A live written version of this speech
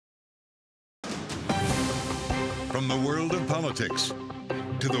From the world of politics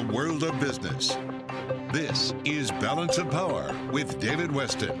to the world of business, this is Balance of Power with David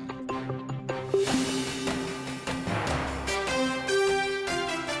Weston.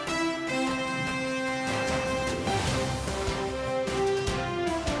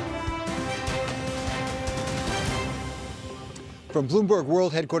 From Bloomberg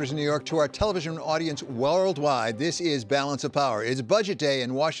World Headquarters in New York to our television audience worldwide, this is Balance of Power. It's budget day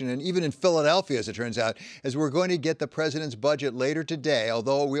in Washington, even in Philadelphia, as it turns out, as we're going to get the president's budget later today,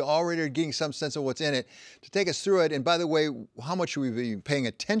 although we already are getting some sense of what's in it. To take us through it, and by the way, how much should we be paying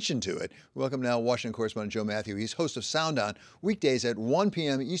attention to it? Welcome now Washington correspondent Joe Matthew. He's host of Sound On, weekdays at 1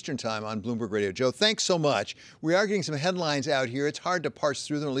 p.m. Eastern Time on Bloomberg Radio. Joe, thanks so much. We are getting some headlines out here. It's hard to parse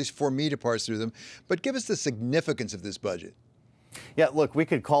through them, at least for me to parse through them, but give us the significance of this budget. Yeah, look, we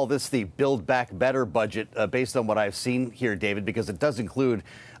could call this the Build Back Better budget based on what I've seen here, David, because it does include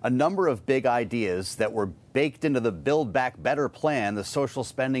a number of big ideas that were baked into the Build Back Better plan, the social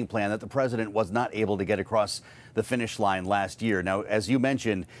spending plan that the president was not able to get across the finish line last year. Now, as you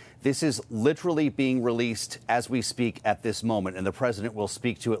mentioned, this is literally being released as we speak at this moment, and the president will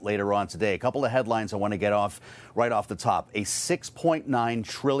speak to it later on today. A couple of headlines I want to get off right off the top. A $6.9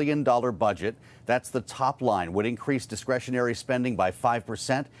 trillion budget, that's the top line, would increase discretionary spending by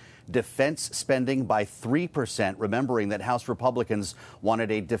 5%. Defense spending by 3%, remembering that House Republicans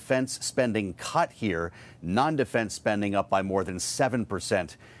wanted a defense spending cut here. Non-defense spending up by more than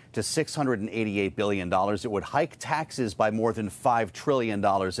 7% to $688 billion. It would hike taxes by more than $5 trillion,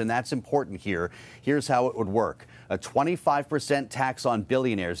 and that's important here. Here's how it would work. A 25% tax on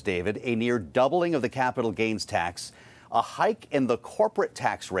billionaires, David, a near doubling of the capital gains tax, a hike in the corporate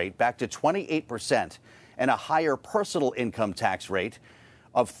tax rate back to 28%, and a higher personal income tax rate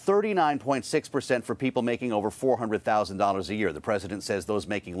of 39.6% for people making over $400,000 a year. The president says those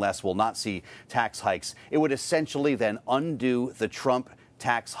making less will not see tax hikes. It would essentially then undo the Trump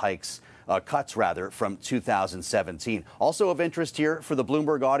tax hikes, cuts from 2017. Also of interest here for the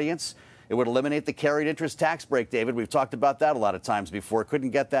Bloomberg audience, it would eliminate the carried interest tax break, David. We've talked about that a lot of times before. Couldn't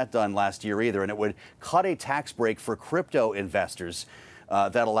get that done last year either. And it would cut a tax break for crypto investors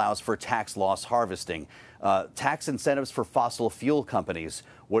that allows for tax loss harvesting. Tax incentives for fossil fuel companies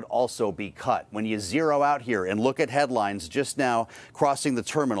would also be cut. When you zero out here and look at headlines just now crossing the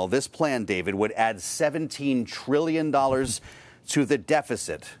terminal, this plan, David, would add $17 trillion to the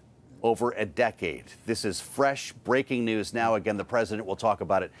deficit over a decade. This is fresh breaking news now. Again, the president will talk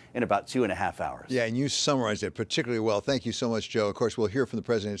about it in about 2.5 hours. Yeah, and you summarized it particularly well. Thank you so much, Joe. Of course, we'll hear from the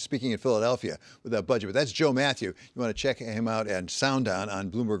president speaking in Philadelphia with that budget. But that's Joe Matthew. You want to check him out and Sound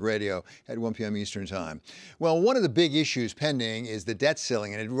On Bloomberg Radio at 1 p.m. Eastern Time. Well, one of the big issues pending is the debt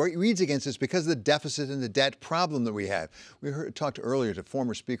ceiling, and it reads against us because of the deficit and the debt problem that we have. We talked earlier to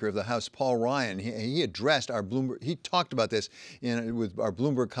former Speaker of the House, Paul Ryan. He addressed our Bloomberg. He talked about this with our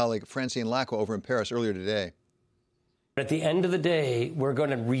Bloomberg colleague Francine Lacqua over in Paris earlier today. At the end of the day, we're going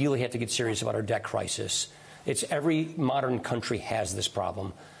to really have to get serious about our debt crisis. It's every modern country has this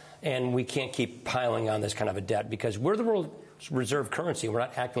problem, and we can't keep piling on this kind of a debt because we're the world's reserve currency. We're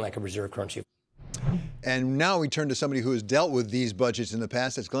not acting like a reserve currency. And now we turn to somebody who has dealt with these budgets in the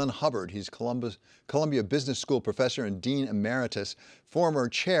past. It's Glenn Hubbard. He's Columbia Business School professor and Dean Emeritus, former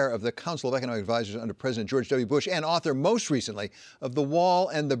chair of the Council of Economic Advisors under President George W. Bush, and author most recently of The Wall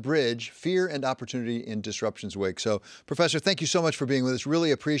and the Bridge, Fear and Opportunity in Disruption's Wake. So, Professor, thank you so much for being with us.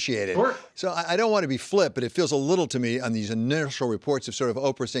 Really appreciate it. Sure. So I don't want to be flip, but it feels a little to me on these initial reports of sort of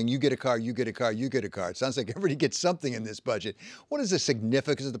Oprah saying, you get a car, you get a car, you get a car. It sounds like everybody gets something in this budget. What is the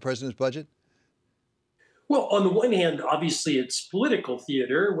significance of the president's budget? Well, on the one hand, obviously, it's political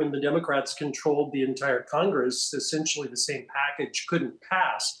theater. When the Democrats controlled the entire Congress, essentially the same package couldn't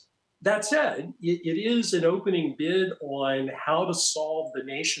pass. That said, it is an opening bid on how to solve the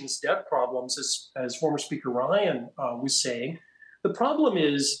nation's debt problems, as former Speaker Ryan was saying. The problem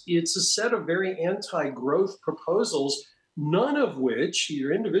is it's a set of very anti-growth proposals, none of which,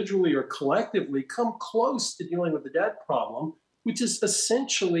 either individually or collectively, come close to dealing with the debt problem, which is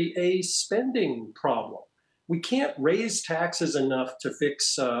essentially a spending problem. We can't raise taxes enough to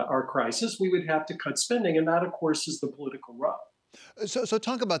fix our crisis. We would have to cut spending, and that, of course, is the political rub. So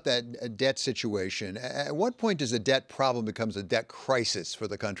talk about that debt situation. At what point does a debt problem becomes a debt crisis for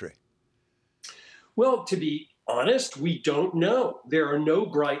the country? Well, to be honest, we don't know. There are no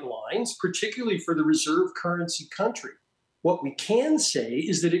bright lines, particularly for the reserve currency country. What we can say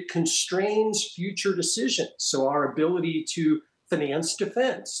is that it constrains future decisions. So our ability to finance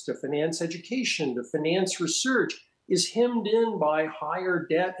defense, to finance education, to finance research is hemmed in by higher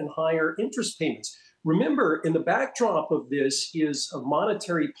debt and higher interest payments. Remember, in the backdrop of this is a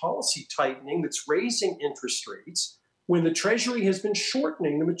monetary policy tightening that's raising interest rates when the Treasury has been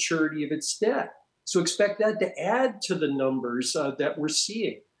shortening the maturity of its debt. So expect that to add to the numbers that we're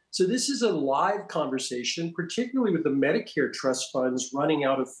seeing. So this is a live conversation, particularly with the Medicare trust funds running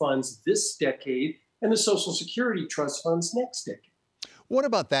out of funds this decade and the Social Security trust funds next decade. What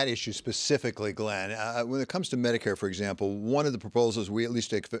about that issue specifically, Glenn? When it comes to Medicare, for example, one of the proposals we at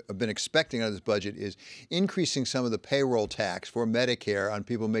least have been expecting out of this budget is increasing some of the payroll tax for Medicare on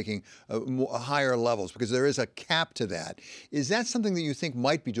people making higher levels, because there is a cap to that. Is that something that you think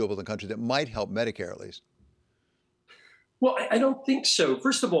might be doable in the country that might help Medicare at least? Well, I don't think so.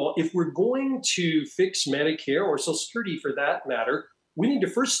 First of all, if we're going to fix Medicare or Social Security for that matter, we need to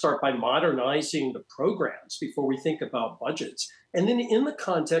first start by modernizing the programs before we think about budgets. And then in the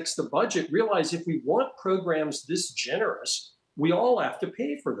context of budget, realize if we want programs this generous, we all have to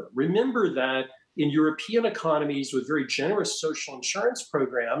pay for them. Remember that in European economies with very generous social insurance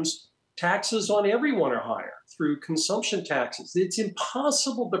programs, taxes on everyone are higher through consumption taxes. It's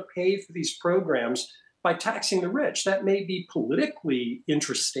impossible to pay for these programs by taxing the rich. That may be politically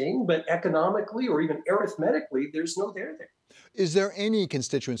interesting, but economically or even arithmetically, there's no there there. Is there any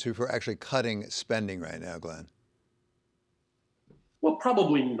constituency for actually cutting spending right now, Glenn? Well,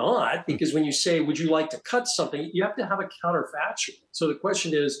 probably not, because when you say, would you like to cut something, you have to have a counterfactual. So the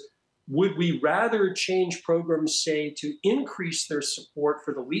question is, would we rather change programs, say, to increase their support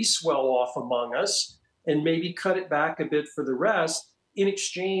for the least well-off among us and maybe cut it back a bit for the rest in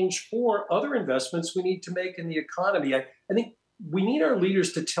exchange for other investments we need to make in the economy? I think we need our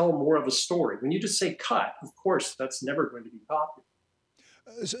leaders to tell more of a story. When you just say cut, of course, that's never going to be popular.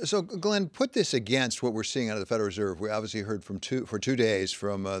 So, Glenn, put this against what we're seeing out of the Federal Reserve. We obviously heard for 2 days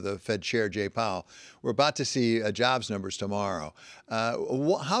from the Fed Chair, Jay Powell. We're about to see jobs numbers tomorrow.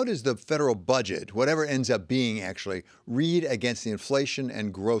 How does the federal budget, whatever it ends up being actually, read against the inflation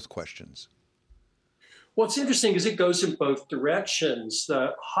and growth questions? Well, it's interesting because it goes in both directions.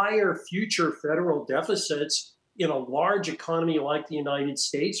 The higher future federal deficits in a large economy like the United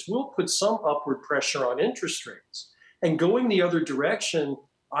States will put some upward pressure on interest rates. And going the other direction,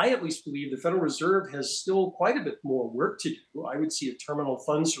 I at least believe the Federal Reserve has still quite a bit more work to do. I would see a terminal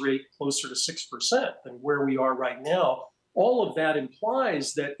funds rate closer to 6% than where we are right now. All of that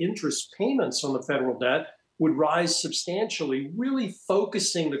implies that interest payments on the federal debt would rise substantially, really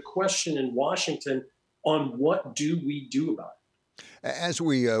focusing the question in Washington on what do we do about it. As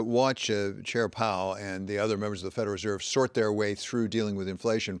we watch Chair Powell and the other members of the Federal Reserve sort their way through dealing with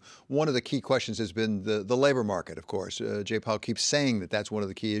inflation, one of the key questions has been the labor market, of course. Jay Powell keeps saying that that's one of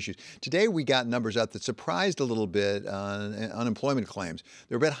the key issues. Today, we got numbers out that surprised a little bit on unemployment claims.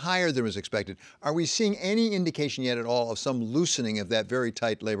 They're a bit higher than was expected. Are we seeing any indication yet at all of some loosening of that very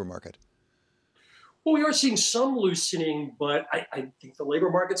tight labor market? Well, we are seeing some loosening, but I think the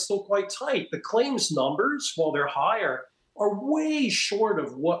labor market's still quite tight. The claims numbers, while they're higher, are way short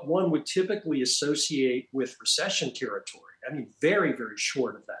of what one would typically associate with recession territory. I mean, very, very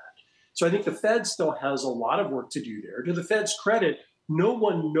short of that. So I think the Fed still has a lot of work to do there. To the Fed's credit, no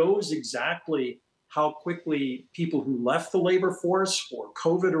one knows exactly how quickly people who left the labor force for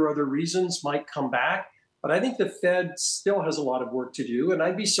COVID or other reasons might come back. But I think the Fed still has a lot of work to do. And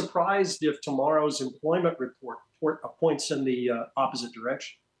I'd be surprised if tomorrow's employment report points in the opposite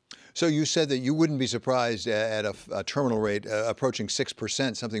direction. So you said that you wouldn't be surprised at a terminal rate approaching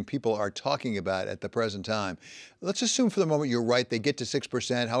 6%, something people are talking about at the present time. Let's assume for the moment you're right, they get to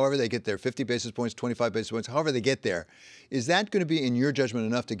 6%, however they get there, 50 basis points, 25 basis points, however they get there. Is that going to be, in your judgment,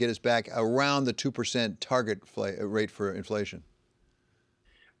 enough to get us back around the 2% target rate for inflation?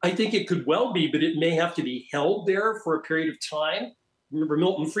 I think it could well be, but it may have to be held there for a period of time. Remember,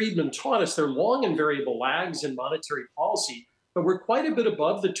 Milton Friedman taught us there are long and variable lags in monetary policy, but we're quite a bit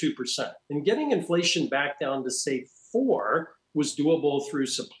above the 2%. And getting inflation back down to, say, 4 was doable through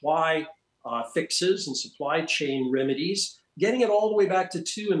supply fixes and supply chain remedies. Getting it all the way back to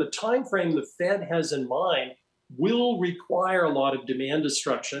 2 in the time frame the Fed has in mind will require a lot of demand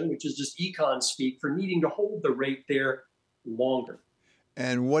destruction, which is just econ speak for needing to hold the rate there longer.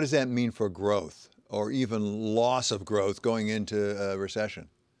 And what does that mean for growth or even loss of growth going into a recession?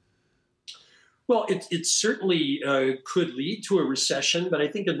 Well, it certainly could lead to a recession, but I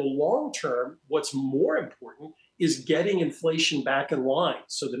think in the long term, what's more important is getting inflation back in line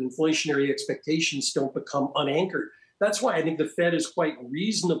so that inflationary expectations don't become unanchored. That's why I think the Fed is quite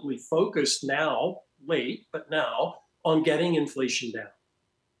reasonably focused now, late, but now, on getting inflation down.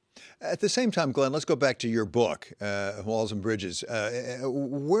 At the same time, Glenn, let's go back to your book, Walls and Bridges.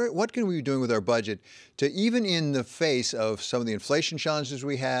 What can we be doing with our budget to, even in the face of some of the inflation challenges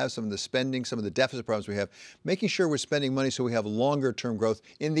we have, some of the spending, some of the deficit problems we have, making sure we're spending money so we have longer-term growth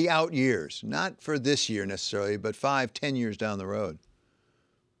in the out years, not for this year necessarily, but 5, 10 years down the road?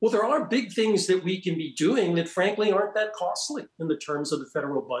 Well, there are big things that we can be doing that, frankly, aren't that costly in the terms of the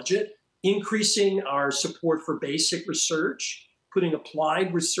federal budget. Increasing our support for basic research, putting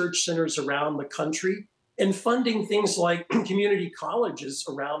applied research centers around the country, and funding things like community colleges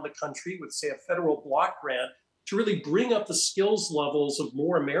around the country with, say, a federal block grant to really bring up the skills levels of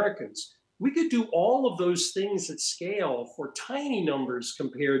more Americans. We could do all of those things at scale for tiny numbers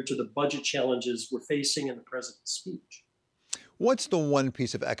compared to the budget challenges we're facing in the president's speech. What's the one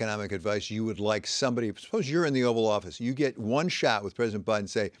piece of economic advice you would like somebody, suppose you're in the Oval Office, you get one shot with President Biden,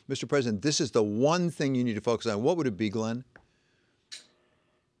 say, Mr. President, this is the one thing you need to focus on. What would it be, Glenn?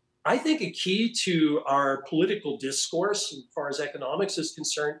 I think a key to our political discourse, as far as economics is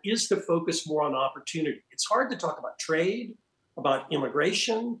concerned, is to focus more on opportunity. It's hard to talk about trade, about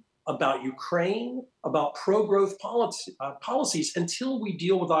immigration, about Ukraine, about pro-growth policies until we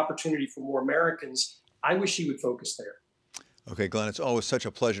deal with opportunity for more Americans. I wish he would focus there. Okay, Glenn, it's always such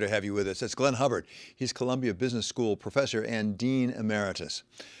a pleasure to have you with us. That's Glenn Hubbard. He's Columbia Business School professor and Dean Emeritus.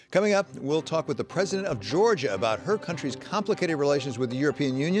 Coming up, we'll talk with the president of Georgia about her country's complicated relations with the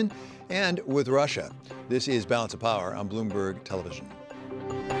European Union and with Russia. This is Balance of Power on Bloomberg Television.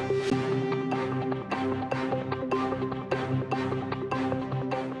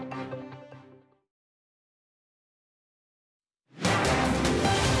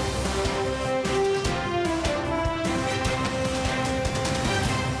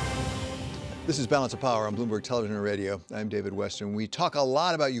 This is Balance of Power on Bloomberg Television and Radio. I'm David Weston. We talk a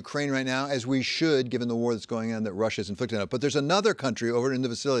lot about Ukraine right now, as we should, given the war that's going on that Russia is inflicting on it. But there's another country over in the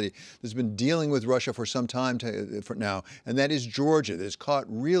vicinity that's been dealing with Russia for some time now, and that is Georgia, that is caught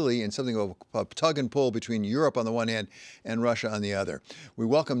really in something of a tug and pull between Europe on the one hand and Russia on the other. We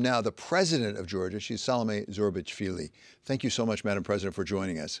welcome now the president of Georgia. She's Salome Zourabichvili. Thank you so much, Madam President, for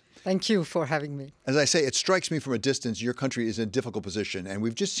joining us. Thank you for having me. As I say, it strikes me from a distance your country is in a difficult position, and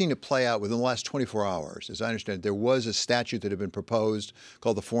we've just seen it play out within the last 24 hours. As I understand it, there was a statute that had been proposed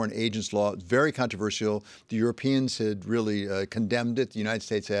called the Foreign Agents Law. Very controversial. The Europeans had really condemned it. The United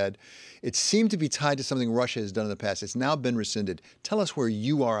States had. It seemed to be tied to something Russia has done in the past. It's now been rescinded. Tell us where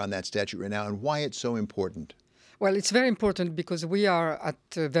you are on that statute right now and why it's so important. Well, it's very important because we are at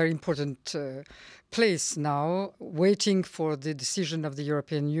a very important place now, waiting for the decision of the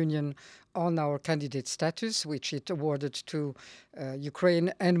European Union on our candidate status, which it awarded to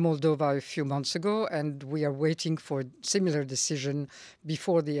Ukraine and Moldova a few months ago, and we are waiting for a similar decision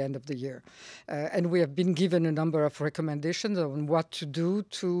before the end of the year. And we have been given a number of recommendations on what to do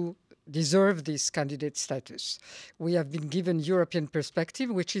to deserve this candidate status. We have been given European perspective,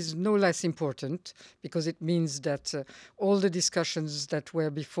 which is no less important because it means that all the discussions that were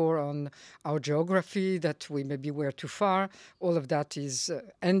before on our geography, that we maybe were too far, all of that is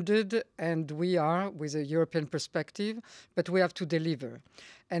ended, and we are with a European perspective, but we have to deliver.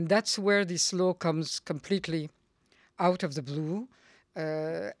 And that's where this law comes completely out of the blue.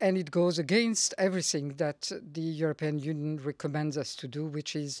 And it goes against everything that the European Union recommends us to do,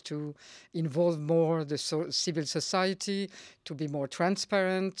 which is to involve more the civil society, to be more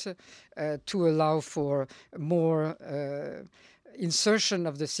transparent, to allow for more insertion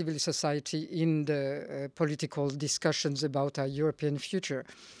of the civil society in the political discussions about our European future.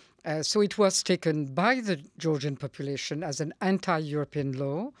 So it was taken by the Georgian population as an anti-European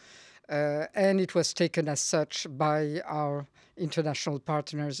law, and it was taken as such by our international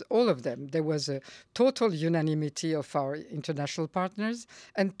partners, all of them. There was a total unanimity of our international partners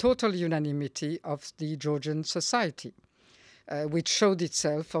and total unanimity of the Georgian society, which showed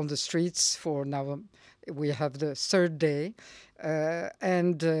itself on the streets for now. We have the third day.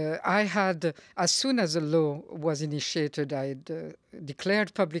 I had, as soon as the law was initiated, I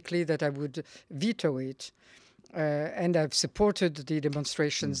declared publicly that I would veto it. And I've supported the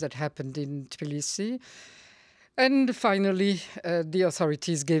demonstrations that happened in Tbilisi. And finally, the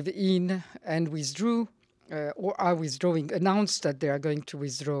authorities gave in and withdrew, or are withdrawing, announced that they are going to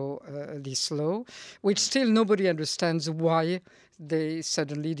withdraw this law, which still nobody understands why they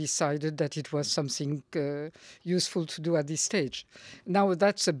suddenly decided that it was something useful to do at this stage. Now,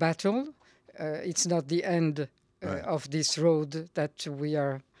 that's a battle. It's not the end of this road that we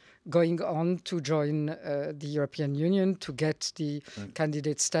are going on to join the European Union, to get the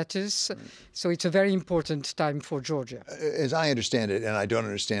candidate status. So it's a very important time for Georgia. As I understand it, and I don't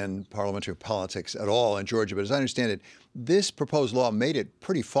understand parliamentary politics at all in Georgia, but as I understand it, this proposed law made it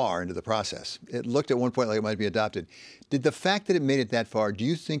pretty far into the process. It looked at one point like it might be adopted. Did the fact that it made it that far, do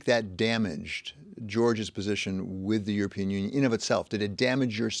you think that damaged Georgia's position with the European Union in of itself? Did it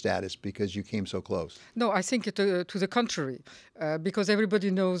damage your status because you came so close? No, I think to the contrary, because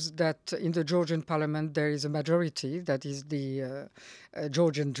everybody knows that in the Georgian parliament there is a majority that is the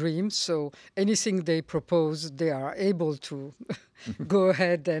Georgian dream. So anything they propose, they are able to go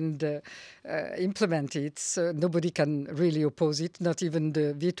ahead and implement it. So nobody can really oppose it, not even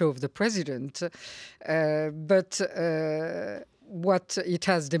the veto of the president. But what it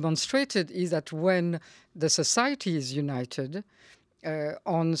has demonstrated is that when the society is united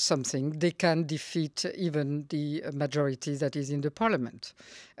on something, they can defeat even the majority that is in the parliament.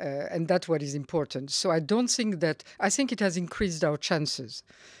 And that's what is important. So I think it has increased our chances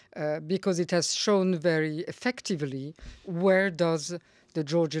because it has shown very effectively where does the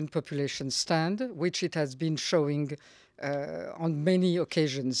Georgian population stand, which it has been showing on many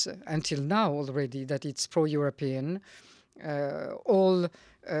occasions until now already that it's pro-European. All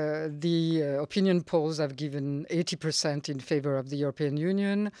the opinion polls have given 80% in favor of the European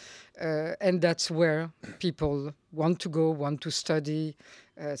Union, and that's where people want to go, want to study.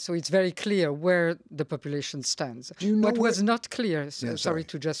 So it's very clear where the population stands. What was not clear, sorry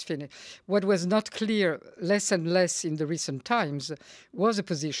to just finish, what was not clear less and less in the recent times was the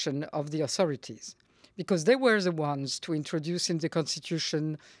position of the authorities, because they were the ones to introduce in the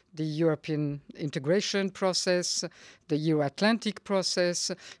Constitution the European integration process, the Euro-Atlantic process,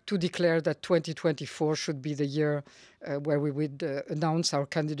 to declare that 2024 should be the year where we would announce our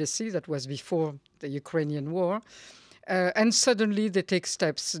candidacy. That was before the Ukrainian war. And suddenly they take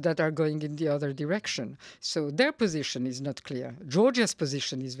steps that are going in the other direction. So their position is not clear. Georgia's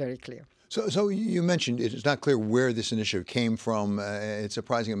position is very clear. So you mentioned it's not clear where this initiative came from. It's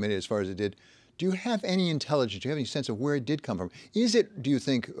surprising it made it as far as it did. Do you have any intelligence? Do you have any sense of where it did come from? Is it, do you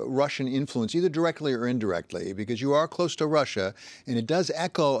think, Russian influence, either directly or indirectly? Because you are close to Russia, and it does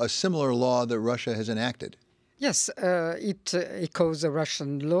echo a similar law that Russia has enacted. Yes, it echoes a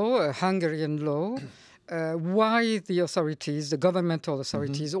Russian law, a Hungarian law. Why the authorities, the governmental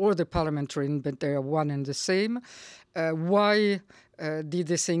authorities or the parliamentarian, but they are one and the same, why did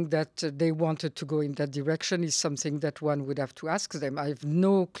they think that they wanted to go in that direction is something that one would have to ask them. I have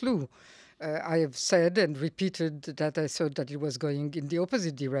no clue. I have said and repeated that I thought that it was going in the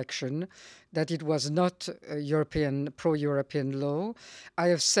opposite direction, that it was not a pro-European law. I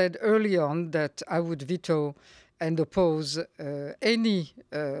have said early on that I would veto and oppose any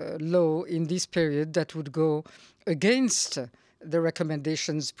law in this period that would go against the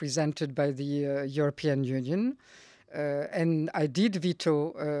recommendations presented by the European Union. And I did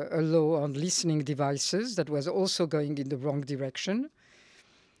veto a law on listening devices that was also going in the wrong direction.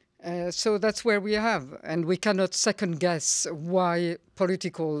 So that's where we have. And we cannot second guess why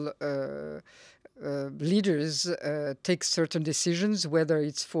political leaders take certain decisions, whether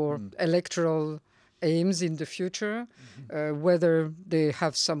it's for electoral aims in the future, whether they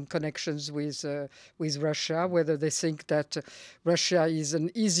have some connections with Russia, whether they think that Russia is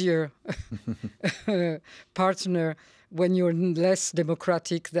an easier partner when you're less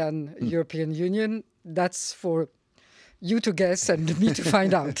democratic than European Union. That's for you to guess and me to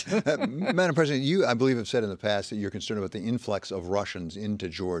find out. Madam President, you, I believe, have said in the past that you're concerned about the influx of Russians into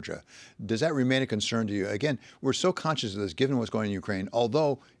Georgia. Does that remain a concern to you? Again, we're so conscious of this, given what's going on in Ukraine,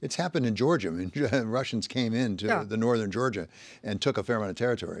 although it's happened in Georgia. I mean, Russians came into the northern Georgia and took a fair amount of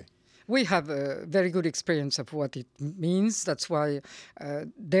territory. We have a very good experience of what it means. That's why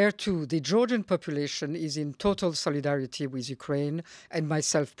there too, the Georgian population is in total solidarity with Ukraine. And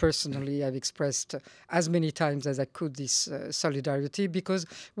myself personally, I've expressed as many times as I could this solidarity, because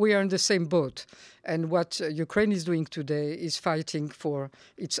we are in the same boat. And what Ukraine is doing today is fighting for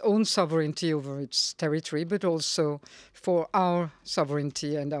its own sovereignty over its territory, but also for our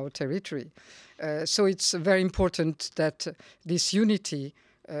sovereignty and our territory. So it's very important that this unity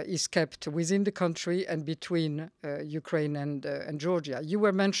is kept within the country and between Ukraine and Georgia. You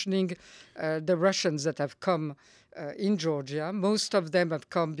were mentioning the Russians that have come in Georgia. Most of them have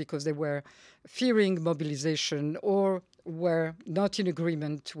come because they were fearing mobilization or were not in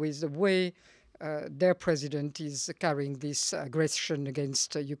agreement with the way their president is carrying this aggression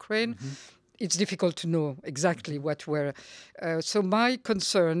against Ukraine. it's difficult to know exactly what were. So my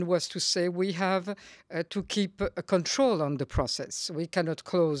concern was to say we have to keep a control on the process. We cannot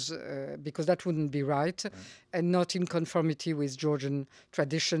close because that wouldn't be right, and not in conformity with Georgian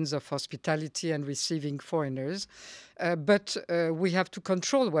traditions of hospitality and receiving foreigners. But we have to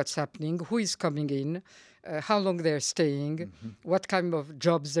control what's happening, who is coming in, how long they're staying, what kind of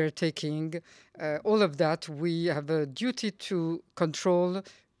jobs they're taking. All of that we have a duty to control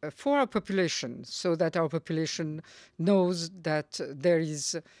for our population, so that our population knows that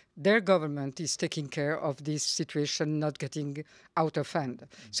their government is taking care of this situation not getting out of hand.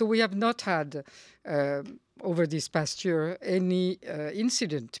 So we have not had, over this past year, any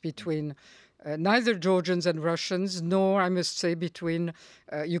incident between neither Georgians and Russians, nor, I must say, between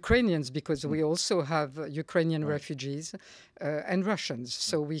Ukrainians, because we also have Ukrainian refugees and Russians.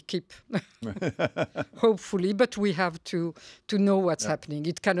 So we keep, hopefully, but we have to know what's happening.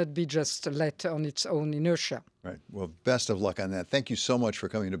 It cannot be just let on its own inertia. Right. Well, best of luck on that. Thank you so much for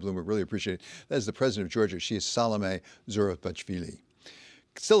coming to Bloomberg. Really appreciate it. That is the president of Georgia. She is Salome Zourabichvili.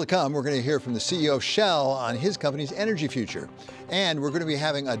 Still to come, we're going to hear from the CEO of Shell on his company's energy future. And we're going to be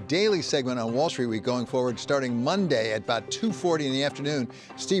having a daily segment on Wall Street Week going forward starting Monday at about 2:40 in the afternoon.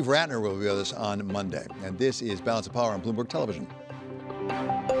 Steve Ratner will be with us on Monday. And this is Balance of Power on Bloomberg Television.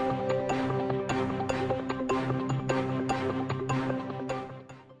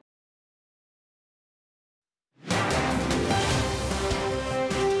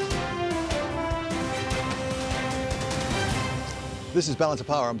 This is Balance of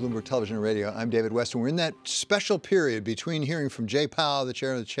Power on Bloomberg Television and Radio. I'm David Weston. We're in that special period between hearing from Jay Powell, the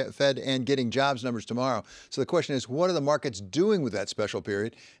chair of the Fed, and getting jobs numbers tomorrow. So the question is, what are the markets doing with that special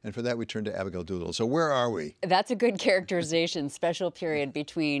period? And for that, we turn to Abigail Doolittle. So where are we? That's a good characterization. Special period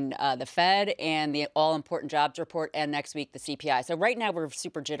between the Fed and the all-important jobs report, and next week the CPI. So right now we're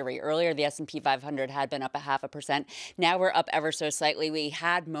super jittery. Earlier, the S&P 500 had been up 0.5%. Now we're up ever so slightly. We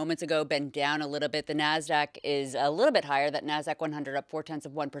had moments ago been down a little bit. The NASDAQ is a little bit higher. That NASDAQ 100 up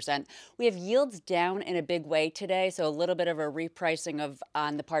 0.4%. We have yields down in a big way today, so a little bit of a repricing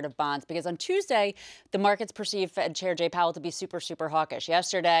on the part of bonds, because on Tuesday, the markets perceived Fed Chair Jay Powell to be super, super hawkish.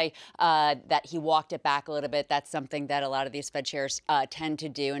 Yesterday, that he walked it back a little bit. That's something that a lot of these Fed chairs tend to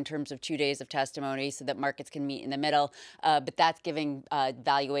do in terms of 2 days of testimony so that markets can meet in the middle. But that's giving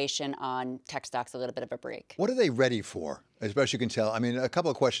valuation on tech stocks a little bit of a break. What are they ready for? As best you can tell. I mean, a couple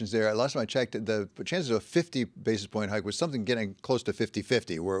of questions there. Last time I checked, the chances of a 50 basis point hike was something getting close to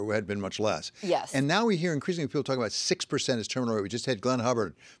 50-50, where it had been much less. Yes. And now we hear increasingly people talking about 6% as terminal rate. We just had Glenn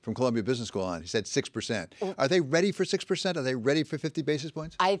Hubbard from Columbia Business School on. He said 6%. Are they ready for 6%? Are they ready for 50 basis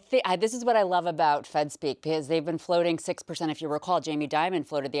points? I think this is what I love about Fed Speak, because they've been floating 6%. If you recall, Jamie Dimon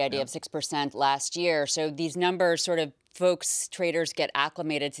floated the idea of 6% last year. So these numbers sort of traders get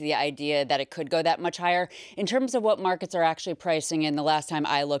acclimated to the idea that it could go that much higher. In terms of what markets are actually pricing in, the last time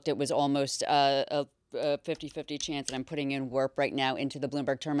I looked, it was almost a 50-50 chance, and I'm putting in warp right now into the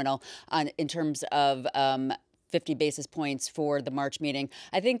Bloomberg terminal in terms of 50 basis points for the March meeting.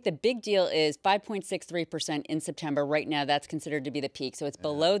 I think the big deal is 5.63% in September. Right now, that's considered to be the peak. So it's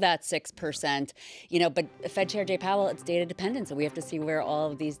below that 6%, but Fed Chair Jay Powell, it's data dependent. So we have to see where all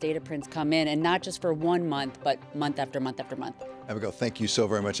of these data prints come in, and not just for 1 month, but month after month after month. Abigail, thank you so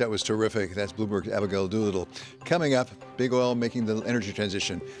very much. That was terrific. That's Bloomberg's Abigail Doolittle. Coming up, big oil making the energy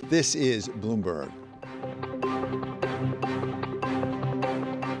transition. This is Bloomberg.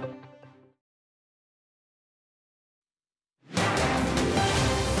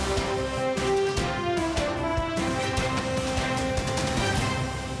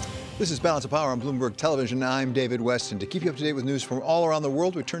 This is Balance of Power on Bloomberg Television. I'm David Weston. To keep you up to date with news from all around the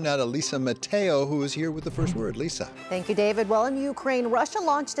world, we turn now to Lisa Mateo, who is here with the first word. Lisa. Thank you, David. Well, in Ukraine, Russia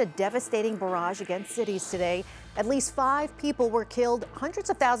launched a devastating barrage against cities today. At least 5 people were killed.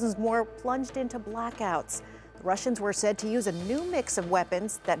 Hundreds of thousands more plunged into blackouts. The Russians were said to use a new mix of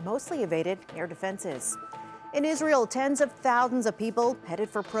weapons that mostly evaded air defenses. In Israel, tens of thousands of people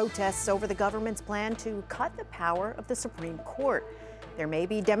headed for protests over the government's plan to cut the power of the Supreme Court. There may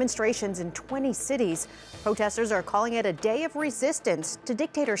be demonstrations in 20 cities. Protesters are calling it a day of resistance to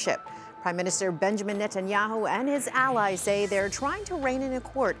dictatorship. Prime Minister Benjamin Netanyahu and his allies say they're trying to rein in a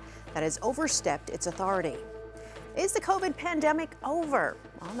court that has overstepped its authority. Is the COVID pandemic over?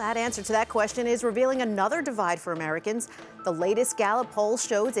 Well, that answer to that question is revealing another divide for Americans. The latest Gallup poll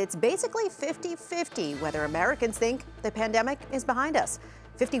shows it's basically 50-50 whether Americans think the pandemic is behind us.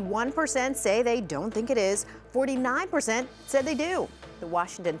 51% say they don't think it is. 49% said they do. The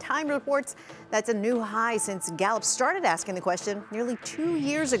Washington Times reports that's a new high since Gallup started asking the question nearly 2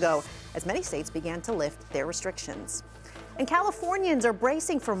 years ago, as many states began to lift their restrictions. And Californians are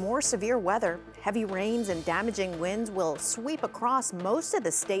bracing for more severe weather. Heavy rains and damaging winds will sweep across most of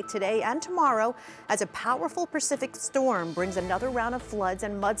the state today and tomorrow as a powerful Pacific storm brings another round of floods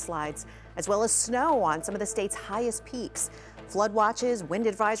and mudslides, as well as snow on some of the state's highest peaks. Flood watches, wind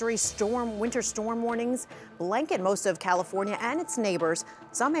advisories, winter storm warnings blanket most of California and its neighbors.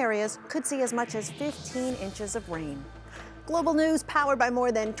 Some areas could see as much as 15 inches of rain. Global news powered by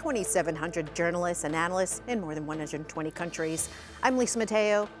more than 2,700 journalists and analysts in more than 120 countries. I'm Lisa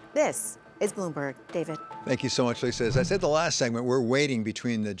Mateo. This is Bloomberg. David. Thank you so much, Lisa. As I said the last segment, we're waiting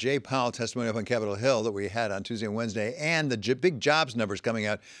between the Jay Powell testimony up on Capitol Hill that we had on Tuesday and Wednesday and the big jobs numbers coming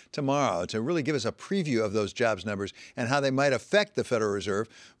out tomorrow to really give us a preview of those jobs numbers and how they might affect the Federal Reserve.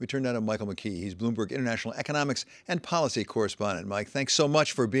 We turned out to Michael McKee. He's Bloomberg International Economics and Policy Correspondent. Mike, thanks so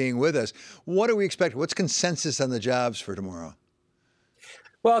much for being with us. What do we expect? What's consensus on the jobs for tomorrow?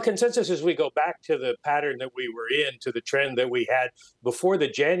 Well, consensus is we go back to the pattern that we were in, to the trend that we had before the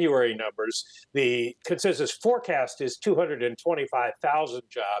January numbers. The consensus forecast is 225,000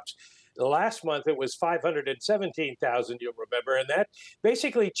 jobs. The last month, it was 517,000, you'll remember, and that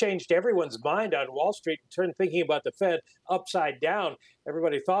basically changed everyone's mind on Wall Street and turned thinking about the Fed upside down.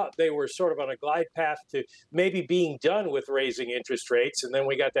 Everybody thought they were sort of on a glide path to maybe being done with raising interest rates, and then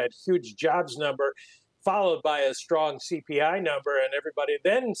we got that huge jobs number followed by a strong CPI number, and everybody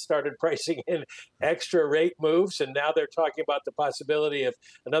then started pricing in extra rate moves, and now they're talking about the possibility of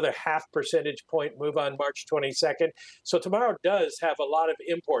another 0.5 percentage point move on March 22nd. So tomorrow does have a lot of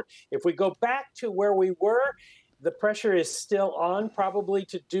import. If we go back to where we were, the pressure is still on probably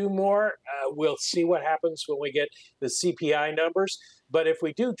to do more. We'll see what happens when we get the CPI numbers. But if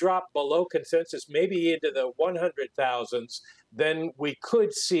we do drop below consensus, maybe into the 100,000s, then we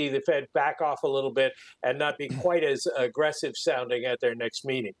could see the Fed back off a little bit and not be quite as aggressive sounding at their next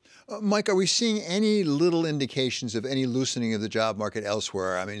meeting. Mike, are we seeing any little indications of any loosening of the job market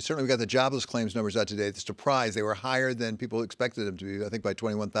elsewhere? I mean, certainly we got the jobless claims numbers out today. The surprise, they were higher than people expected them to be, I think by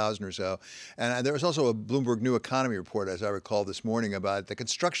 21,000 or so. And there was also a Bloomberg New Economy report, as I recall this morning, about the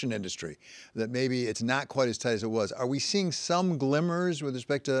construction industry, that maybe it's not quite as tight as it was. Are we seeing some glimmers with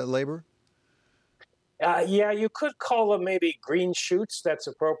respect to labor? Yeah, you could call them maybe green shoots. That's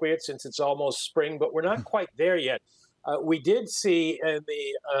appropriate since it's almost spring, but we're not quite there yet. We did see in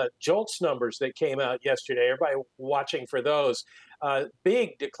the JOLTS numbers that came out yesterday, everybody watching for those,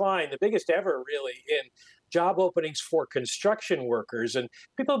 big decline, the biggest ever really in job openings for construction workers. And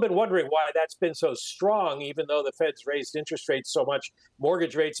people have been wondering why that's been so strong, even though the Fed's raised interest rates so much,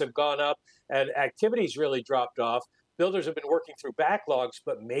 mortgage rates have gone up and activity's really dropped off. Builders have been working through backlogs,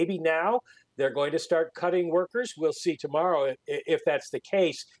 but maybe now they're going to start cutting workers. We'll see tomorrow if that's the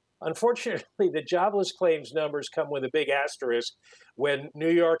case. Unfortunately, the jobless claims numbers come with a big asterisk. When New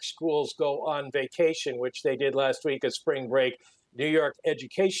York schools go on vacation, which they did last week at spring break, New York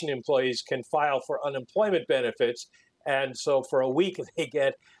education employees can file for unemployment benefits. And so for a week, they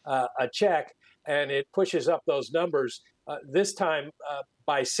get a check, and it pushes up those numbers, this time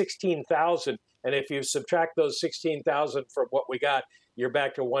by 16,000. And if you subtract those 16,000 from what we got, you're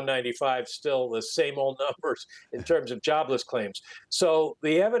back to 195, still the same old numbers in terms of jobless claims. So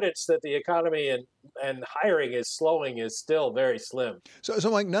the evidence that the economy and hiring is slowing is still very slim.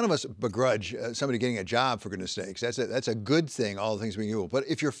 So Mike, none of us begrudge somebody getting a job, for goodness sakes. That's a good thing, all the things being equal. But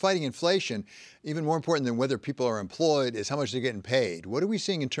if you're fighting inflation, even more important than whether people are employed is how much they're getting paid. What are we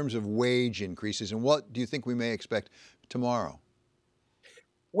seeing in terms of wage increases, and what do you think we may expect tomorrow?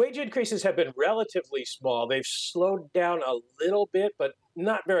 Wage increases have been relatively small. They've slowed down a little bit, but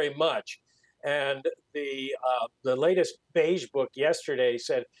not very much. And the latest beige book yesterday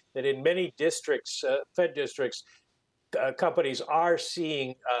said that in many districts, Fed districts, companies are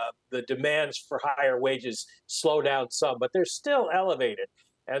seeing the demands for higher wages slow down some, but they're still elevated.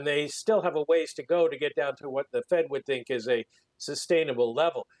 And they still have a ways to go to get down to what the Fed would think is a sustainable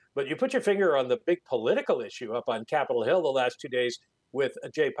level. But you put your finger on the big political issue up on Capitol Hill the last 2 days with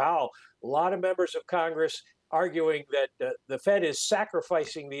Jay Powell. A lot of members of Congress arguing that the Fed is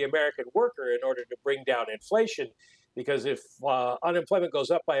sacrificing the American worker in order to bring down inflation, because if unemployment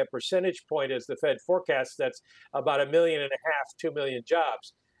goes up by a percentage point, as the Fed forecasts, that's about 1.5 million, 2 million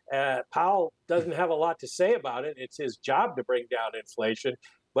jobs. Powell doesn't have a lot to say about it. It's his job to bring down inflation,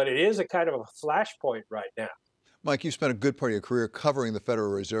 but it is a kind of a flashpoint right now. Mike, you spent a good part of your career covering the Federal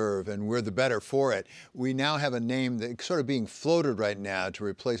Reserve, and we're the better for it. We now have a name that's sort of being floated right now to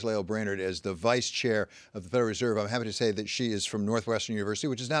replace Lael Brainerd as the vice chair of the Federal Reserve. I'm happy to say that she is from Northwestern University,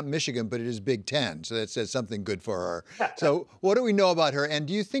 which is not Michigan, but it is Big Ten, so that says something good for her. So what do we know about her, and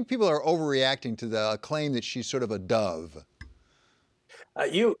do you think people are overreacting to the claim that she's sort of a dove?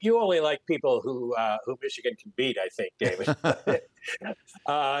 You only like people who Michigan can beat, I think, David.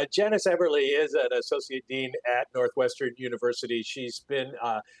 Janice Eberly is an associate dean at Northwestern University. She's been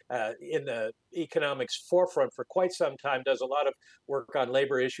in the economics forefront for quite some time, does a lot of work on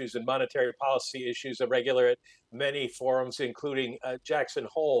labor issues and monetary policy issues, a regular at many forums, including Jackson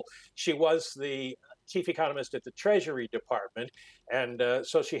Hole. She was the chief economist at the Treasury Department, and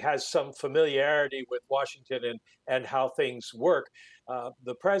so she has some familiarity with Washington and how things work.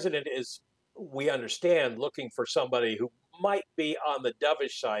 The president is, we understand, looking for somebody who might be on the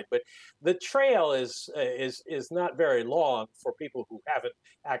dovish side, but the trail is not very long for people who haven't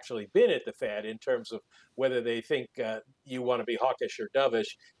actually been at the Fed in terms of whether they think you want to be hawkish or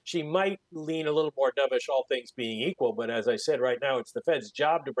dovish. She might lean a little more dovish, all things being equal, but as I said, right now it's the Fed's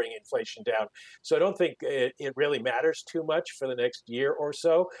job to bring inflation down. So I don't think it really matters too much for the next year or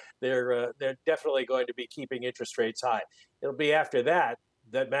so. They're definitely going to be keeping interest rates high. It'll be after that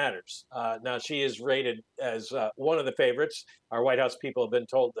matters. Now, she is rated as one of the favorites. Our White House people have been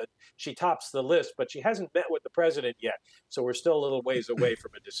told that she tops the list, but she hasn't met with the president yet. So we're still a little ways away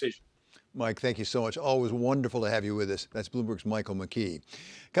from a decision. Mike, thank you so much. Always wonderful to have you with us. That's Bloomberg's Michael McKee.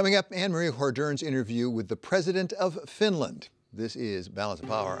 Coming up, Anne-Marie Hordern's interview with the president of Finland. This is Balance of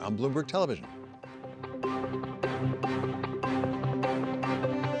Power on Bloomberg Television.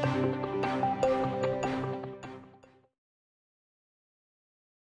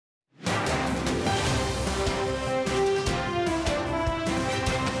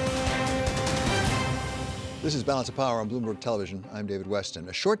 This is Balance of Power on Bloomberg Television. I'm David Weston.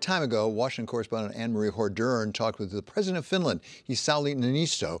 A short time ago, Washington correspondent Anne-Marie Hordern talked with the president of Finland, Sauli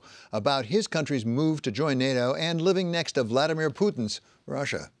Niinistö, about his country's move to join NATO and living next to Vladimir Putin's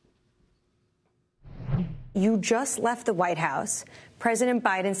Russia. You just left the White House. President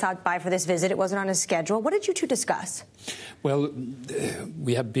Biden stopped by for this visit. It wasn't on his schedule. What did you two discuss? Well,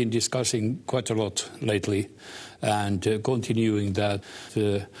 we have been discussing quite a lot lately, and continuing that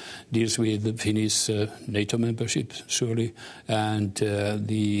deals with the Finnish NATO membership, surely, and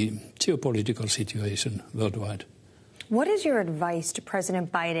the geopolitical situation worldwide. What is your advice to President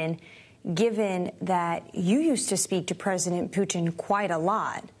Biden, given that you used to speak to President Putin quite a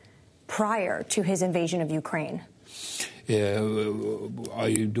lot prior to his invasion of Ukraine?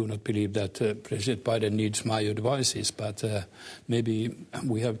 I do not believe that President Biden needs my advices, but maybe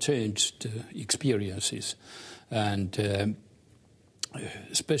we have changed experiences. And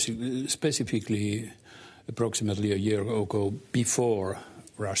specifically, approximately a year ago, before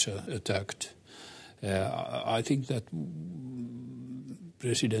Russia attacked, I think that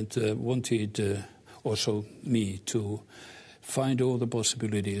President wanted also me to find all the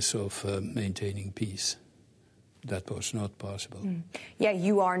possibilities of maintaining peace. That was not possible. Yeah,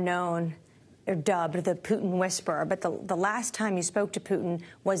 you are known, or dubbed, the Putin whisperer, but the last time you spoke to Putin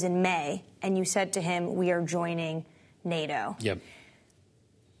was in May, and you said to him, we are joining NATO. Yep.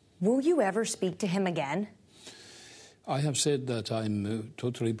 Will you ever speak to him again? I have said that I'm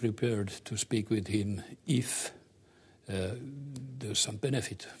totally prepared to speak with him if there's some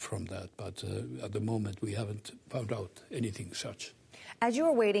benefit from that, but at the moment we haven't found out anything such. As you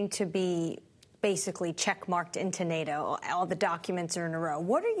are waiting to be basically checkmarked into NATO, all the documents are in a row,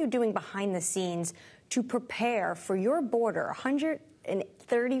 what are you doing behind the scenes to prepare for your border,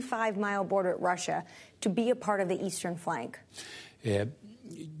 135-mile border at Russia, to be a part of the eastern flank?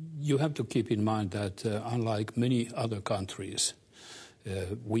 You have to keep in mind that unlike many other countries,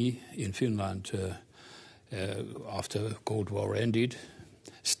 we in Finland, after Cold War ended,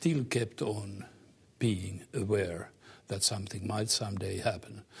 still kept on being aware that something might someday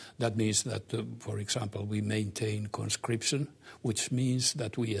happen. That means that, for example, we maintain conscription, which means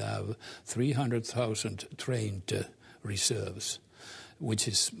that we have 300,000 trained reserves, which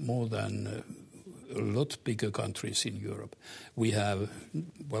is more than a lot bigger countries in Europe. We have,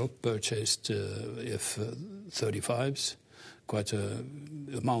 well, purchased F-35s, quite an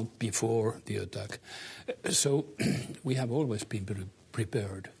amount before the attack. So we have always been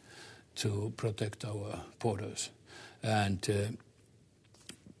prepared to protect our borders. And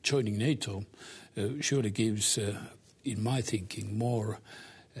joining NATO surely gives, in my thinking, more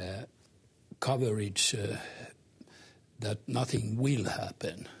coverage that nothing will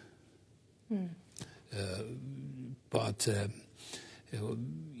happen. But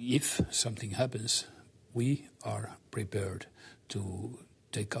if something happens, we are prepared to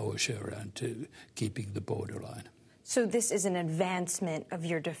take our share and to keeping the borderline. So this is an advancement of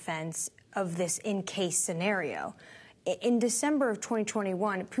your defense of this in-case scenario. In December of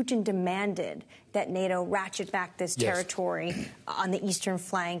 2021, Putin demanded that NATO ratchet back this territory on the eastern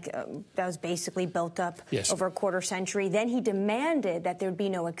flank that was basically built up over a quarter century. Then he demanded that there would be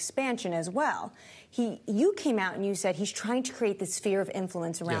no expansion as well. You came out and you said he's trying to create this sphere of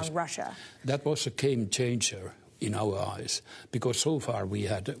influence around Russia. That was a game changer in our eyes, because so far we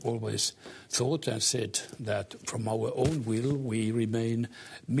had always thought and said that from our own will we remain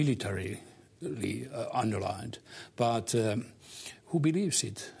militarily underlined. But who believes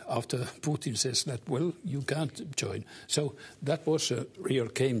it after Putin says that, well, you can't join? So that was a real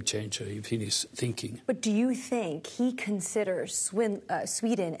game changer in Finnish thinking. But do you think he considers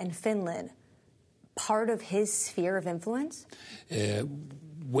Sweden and Finland part of his sphere of influence?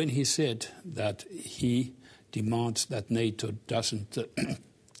 When he said that he demands that NATO doesn't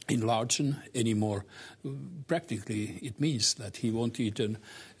enlarge anymore, practically it means that he wanted a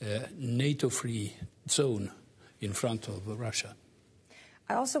NATO-free zone in front of Russia.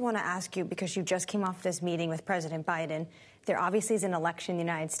 I also want to ask you, because you just came off this meeting with President Biden, there obviously is an election in the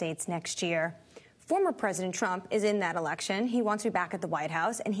United States next year. Former President Trump is in that election. He wants to be back at the White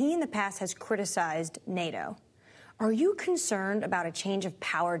House, and he in the past has criticized NATO. Are you concerned about a change of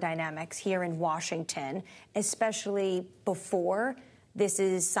power dynamics here in Washington, especially before this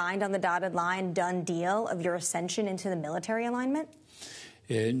is signed on the dotted line, done deal of your ascension into the military alignment?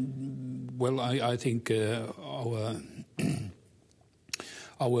 Well, I think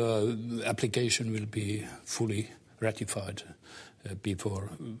our application will be fully ratified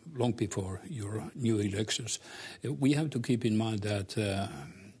long before your new elections. We have to keep in mind that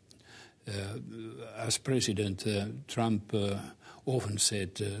as President Trump often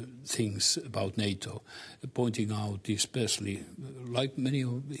said things about NATO, pointing out especially, like many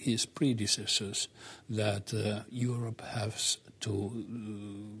of his predecessors, that Europe has to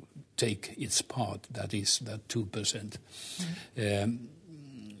take its part, that is that 2%.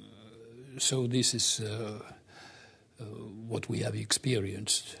 So this is what we have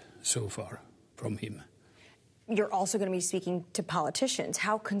experienced so far from him. You're also going to be speaking to politicians.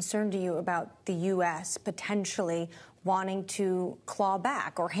 How concerned are you about the U.S. potentially wanting to claw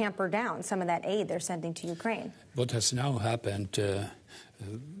back or hamper down some of that aid they're sending to Ukraine? What has now happened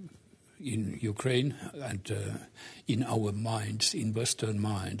in Ukraine and in our minds, in Western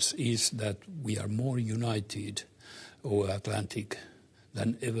minds, is that we are more united over Atlantic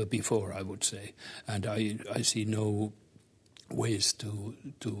than ever before, I would say. And I see no ways to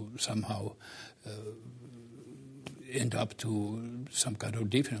somehow end up to some kind of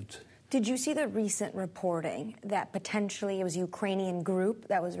different. Did you see the recent reporting that potentially it was a Ukrainian group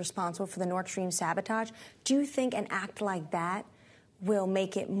that was responsible for the Nord Stream sabotage? Do you think an act like that will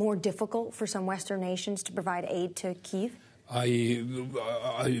make it more difficult for some Western nations to provide aid to Kyiv? I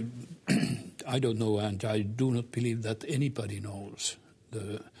don't know, and I do not believe that anybody knows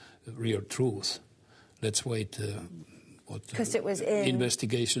the real truth. Let's wait. Because it was in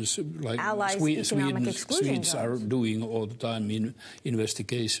investigations like Swedes are doing all the time in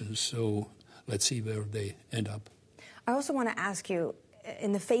investigations. So let's see where they end up. I also want to ask you,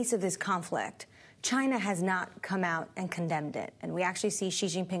 in the face of this conflict, China has not come out and condemned it, and we actually see Xi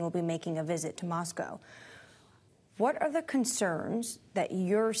Jinping will be making a visit to Moscow. What are the concerns that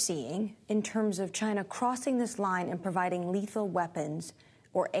you're seeing in terms of China crossing this line and providing lethal weapons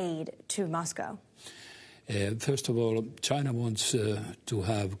or aid to Moscow? First of all, China wants to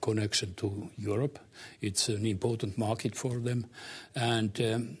have connection to Europe. It's an important market for them.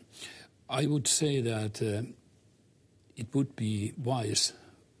 And I would say that it would be wise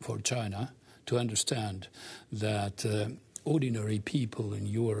for China to understand that ordinary people in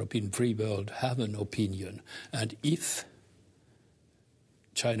Europe, in free world, have an opinion. And if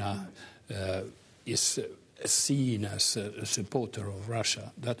China is seen as a supporter of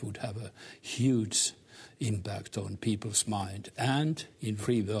Russia, that would have a huge impact on people's mind. And in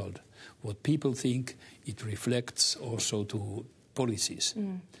free world, what people think, it reflects also to policies.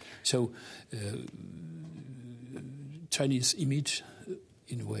 So Chinese image,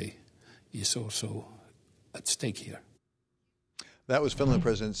 in a way, is also at stake here. That was Finland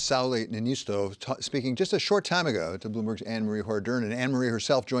President Sauli Niinistö speaking just a short time ago to Bloomberg's Anne-Marie Hordern, and Anne-Marie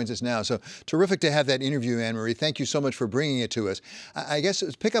herself joins us now. So terrific to have that interview, Anne-Marie. Thank you so much for bringing it to us. I guess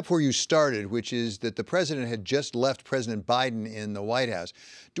let's pick up where you started, which is that the president had just left President Biden in the White House.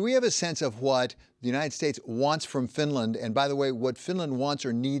 Do we have a sense of what the United States wants from Finland, and by the way, what Finland wants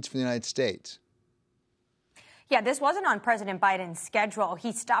or needs from the United States? Yeah, this wasn't on President Biden's schedule.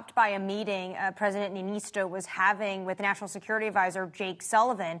 He stopped by a meeting President Niinistö was having with National Security Advisor Jake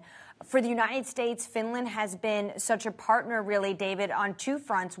Sullivan. For the United States, Finland has been such a partner, really, David, on two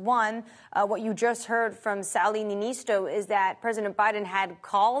fronts. One, what you just heard from Sauli Niinistö is that President Biden had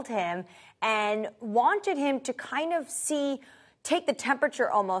called him and wanted him to kind of take the temperature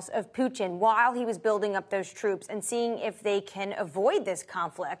almost of Putin while he was building up those troops and seeing if they can avoid this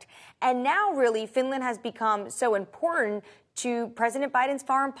conflict. And now, really, Finland has become so important to President Biden's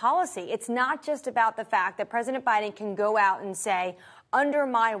foreign policy. It's not just about the fact that President Biden can go out and say, under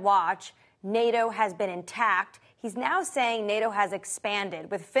my watch, NATO has been intact. He's now saying NATO has expanded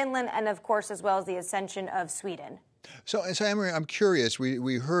with Finland and, of course, as well as the ascension of Sweden. So Anne-Marie, I'm curious.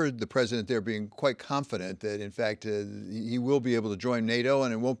 We heard the president there being quite confident that, in fact, he will be able to join NATO,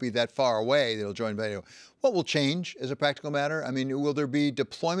 and it won't be that far away that he'll join NATO. What will change as a practical matter? I mean, will there be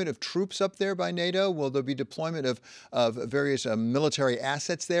deployment of troops up there by NATO? Will there be deployment of various military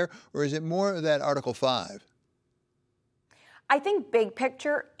assets there? Or is it more of that Article 5? I think big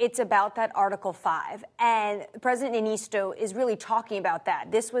picture, it's about that Article 5. And President Niinistö is really talking about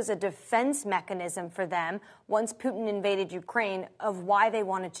that. This was a defense mechanism for them once Putin invaded Ukraine of why they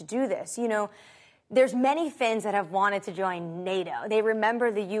wanted to do this. You know, there's many Finns that have wanted to join NATO. They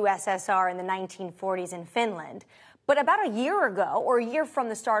remember the USSR in the 1940s in Finland. But about a year ago, or a year from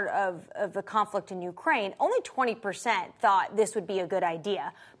the start of the conflict in Ukraine, only 20% thought this would be a good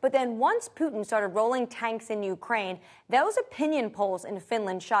idea. But then once Putin started rolling tanks in Ukraine, those opinion polls in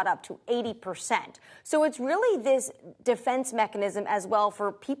Finland shot up to 80%. So it's really this defense mechanism as well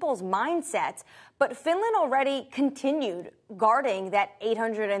for people's mindsets. But Finland already continued guarding that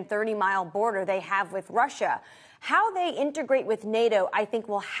 830-mile border they have with Russia. How they integrate with NATO, I think,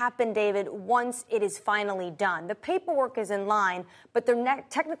 will happen, David, once it is finally done. The paperwork is in line, but they're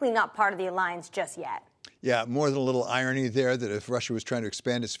technically not part of the alliance just yet. Yeah, more than a little irony there that if Russia was trying to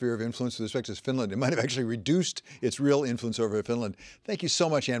expand its sphere of influence with respect to Finland, it might have actually reduced its real influence over Finland. Thank you so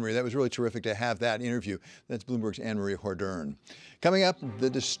much, Anne-Marie. That was really terrific to have that interview. That's Bloomberg's Anne-Marie Hordern. Coming up, the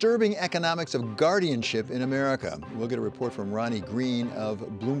disturbing economics of guardianship in America. We'll get a report from Ronnie Green of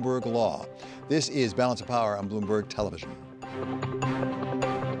Bloomberg Law. This is Balance of Power on Bloomberg Television.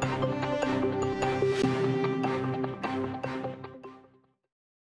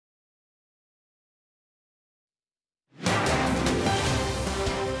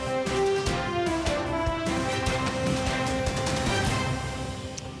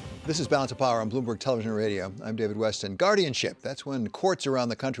 This is Balance of Power on Bloomberg Television and Radio. I'm David Weston. Guardianship, that's when courts around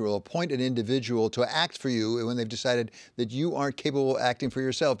the country will appoint an individual to act for you when they've decided that you aren't capable of acting for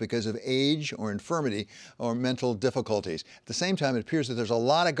yourself because of age or infirmity or mental difficulties. At the same time, it appears that there's a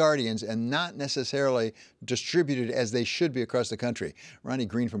lot of guardians and not necessarily distributed as they should be across the country. Ronnie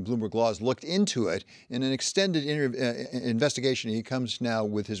Green from Bloomberg Law has looked into it in an extended investigation. He comes now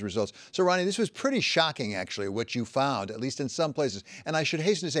with his results. So, Ronnie, this was pretty shocking, actually, what you found, at least in some places. And I should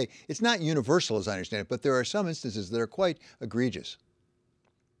hasten to say, it's not universal, as I understand it, but there are some instances that are quite egregious.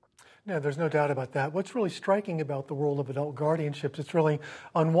 No, there's no doubt about that. What's really striking about the world of adult guardianships, it's really,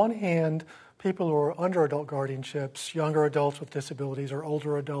 on one hand, people who are under adult guardianships, younger adults with disabilities or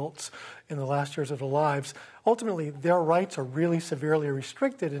older adults in the last years of their lives, ultimately their rights are really severely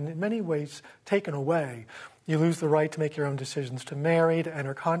restricted and in many ways taken away. You lose the right to make your own decisions, to marry, to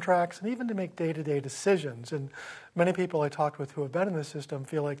enter contracts, and even to make day-to-day decisions. And many people I talked with who have been in the system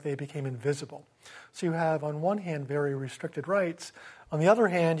feel like they became invisible. So you have, on one hand, very restricted rights. On the other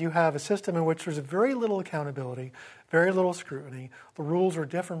hand, you have a system in which there's very little accountability, very little scrutiny. The rules are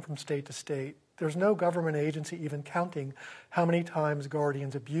different from state to state. There's no government agency even counting how many times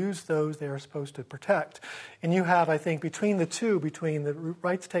guardians abuse those they are supposed to protect. And you have, I think, between the two, between the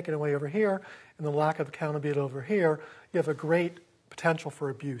rights taken away over here and the lack of accountability over here, you have a great potential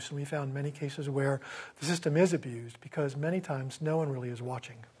for abuse. And we found many cases where the system is abused because many times no one really is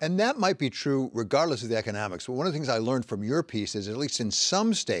watching. And that might be true regardless of the economics. But one of the things I learned from your piece is, at least in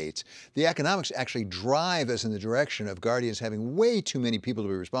some states, the economics actually drive us in the direction of guardians having way too many people to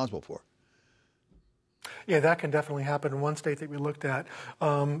be responsible for. Yeah, that can definitely happen. In one state that we looked at,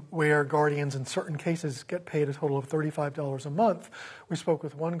 where guardians in certain cases get paid a total of $35 a month, we spoke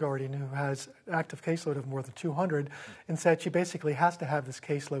with one guardian who has an active caseload of more than 200 and said she basically has to have this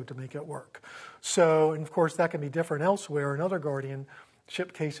caseload to make it work. So, and of course, that can be different elsewhere. In other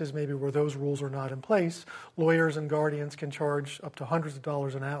guardianship cases, maybe where those rules are not in place, lawyers and guardians can charge up to hundreds of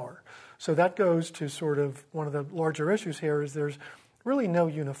dollars an hour. So that goes to sort of one of the larger issues here is there's really no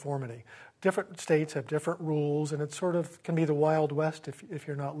uniformity. Different states have different rules, and it sort of can be the Wild West if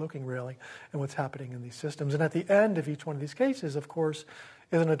you're not looking really at what's happening in these systems. And at the end of each one of these cases, of course,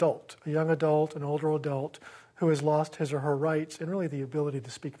 is an adult, a young adult, an older adult, who has lost his or her rights and really the ability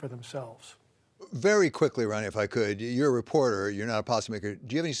to speak for themselves. Very quickly, Ronnie, if I could, you're a reporter, you're not a policymaker.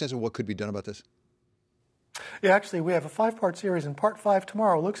 Do you have any sense of what could be done about this? Yeah, actually, we have a 5-part series, and part 5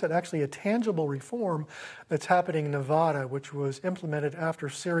 tomorrow looks at actually a tangible reform that's happening in Nevada, which was implemented after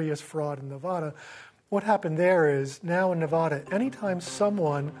serious fraud in Nevada. What happened there is now in Nevada, anytime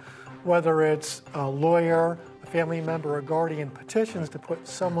someone, whether it's a lawyer, a family member, a guardian, petitions to put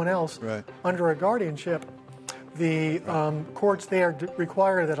someone else under a guardianship, the courts there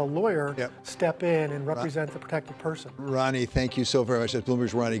require that a lawyer step in and represent the protected person. Ronnie, thank you so very much. That's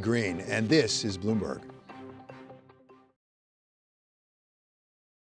Bloomberg's Ronnie Green, and this is Bloomberg.